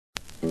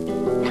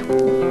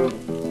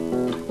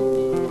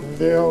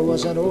there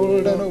was an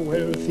old and a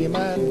wealthy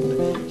man.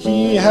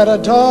 He had a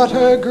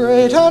daughter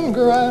great and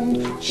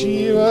grand.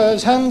 She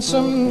was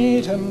handsome,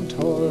 neat and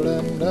tall,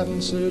 and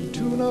answered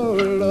to no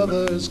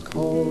lover's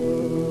call.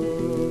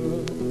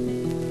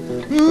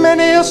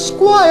 Many a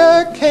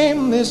squire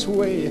came this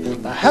way,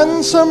 the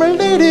handsome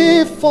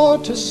lady for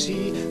to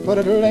see, but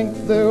at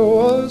length there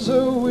was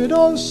a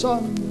widow's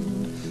son.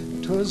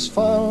 'Twas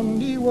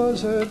found he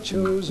was her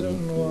chosen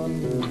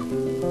one.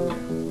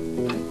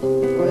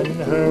 When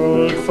her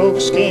old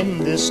folks came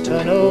this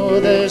to know,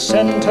 they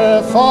sent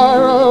her far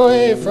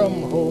away from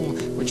home,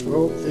 which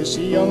broke this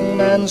young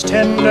man's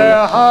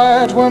tender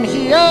heart when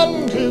he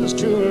and his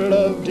true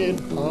love did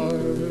part.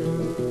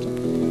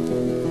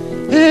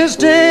 His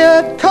day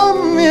had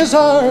come, his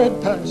hour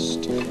had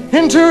passed,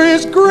 into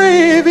his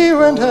grave he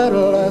went at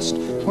last,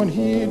 when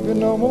he'd been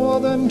no more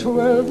than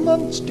 12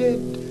 months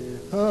dead.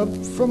 Up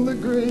from the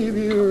grave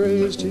he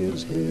raised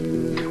his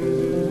head.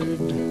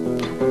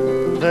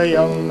 The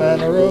young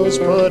man rose,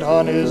 put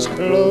on his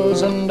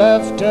clothes, and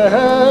after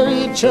her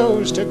he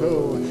chose to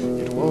go.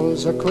 It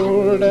was a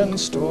cold and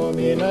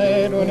stormy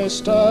night when he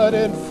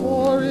started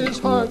for his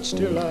heart's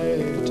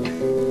delight.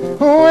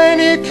 When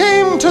he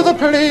came to the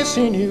place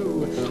he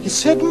knew, he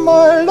said,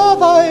 "My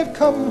love, I've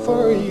come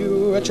for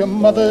you, at your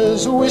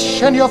mother's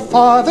wish and your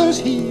father's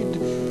heed.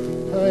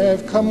 I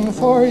have come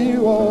for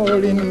you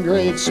all in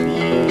great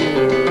speed."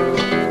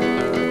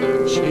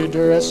 She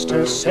dressed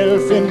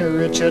herself in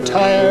rich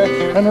attire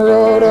and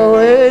rode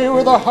away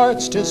with a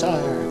heart's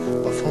desire.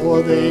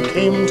 Before they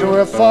came to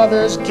her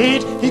father's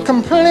gate, he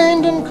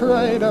complained and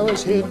cried how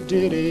his head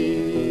did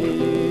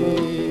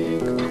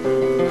ache.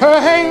 Her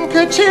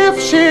handkerchief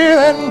she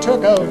then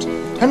took out,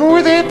 and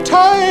with it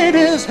tied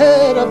his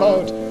head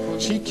about.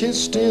 She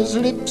kissed his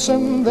lips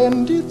and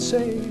then did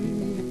say,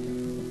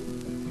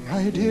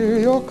 "My dear,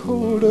 you're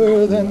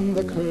colder than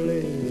the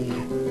clay."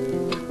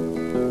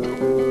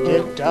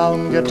 "Get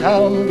down, get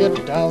down,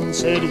 get down,"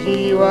 said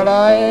he, "while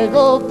I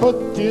go put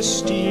this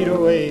steed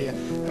away."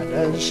 And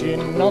as she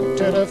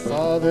knocked at her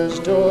father's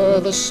door,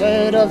 the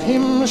sight of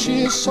him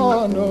she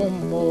saw no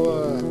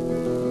more.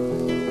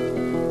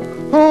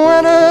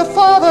 When her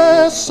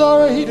father saw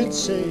her, he did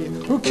say,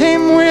 "Who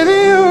came with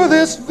you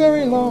this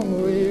very long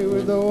way?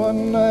 With the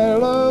one I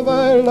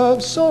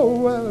love so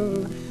well.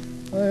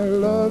 I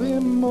love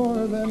him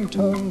more than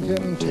tongue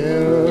can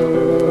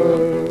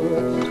tell."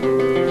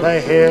 The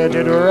hair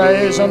did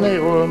rise on the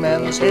old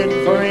man's head,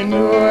 for he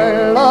knew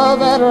her love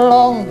had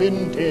long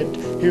been dead.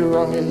 He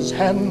wrung his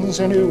hands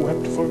and he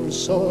wept full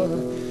sore,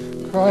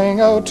 crying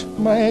out,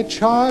 "My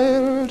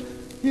child,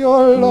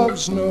 your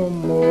love's no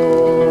more."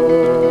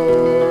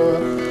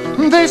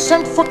 They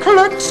sent for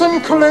clerks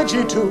and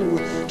clergy too,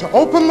 to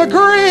open the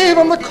grave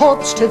and the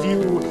corpse to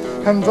view.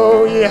 And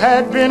though he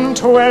had been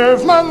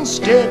 12 months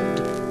dead,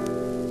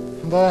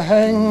 the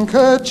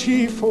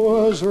handkerchief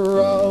was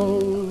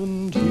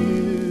round